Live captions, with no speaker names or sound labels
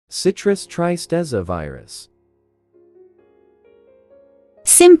Citrus tristeza virus.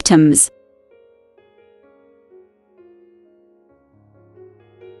 Symptoms.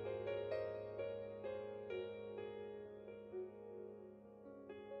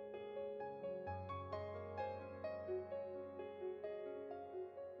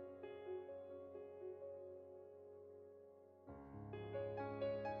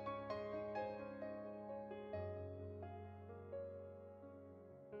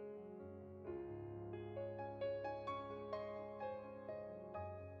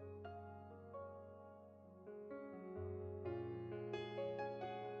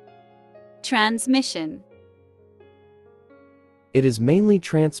 Transmission. It is mainly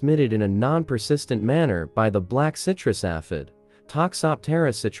transmitted in a non-persistent manner by the black citrus aphid,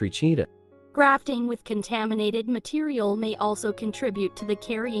 Toxoptera citricheta. Grafting with contaminated material may also contribute to the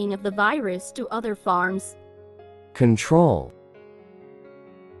carrying of the virus to other farms. Control.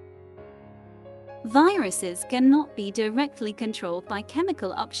 Viruses cannot be directly controlled by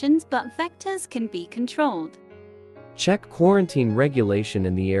chemical options, but vectors can be controlled. Check quarantine regulation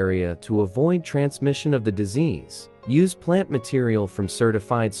in the area to avoid transmission of the disease. Use plant material from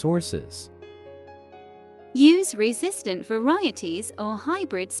certified sources. Use resistant varieties or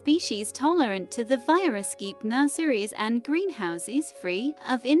hybrid species tolerant to the virus. Keep nurseries and greenhouses free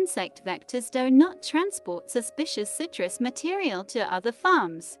of insect vectors. Do not transport suspicious citrus material to other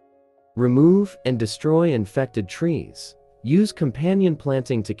farms. Remove and destroy infected trees. Use companion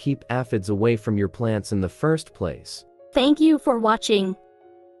planting to keep aphids away from your plants in the first place. Thank you for watching.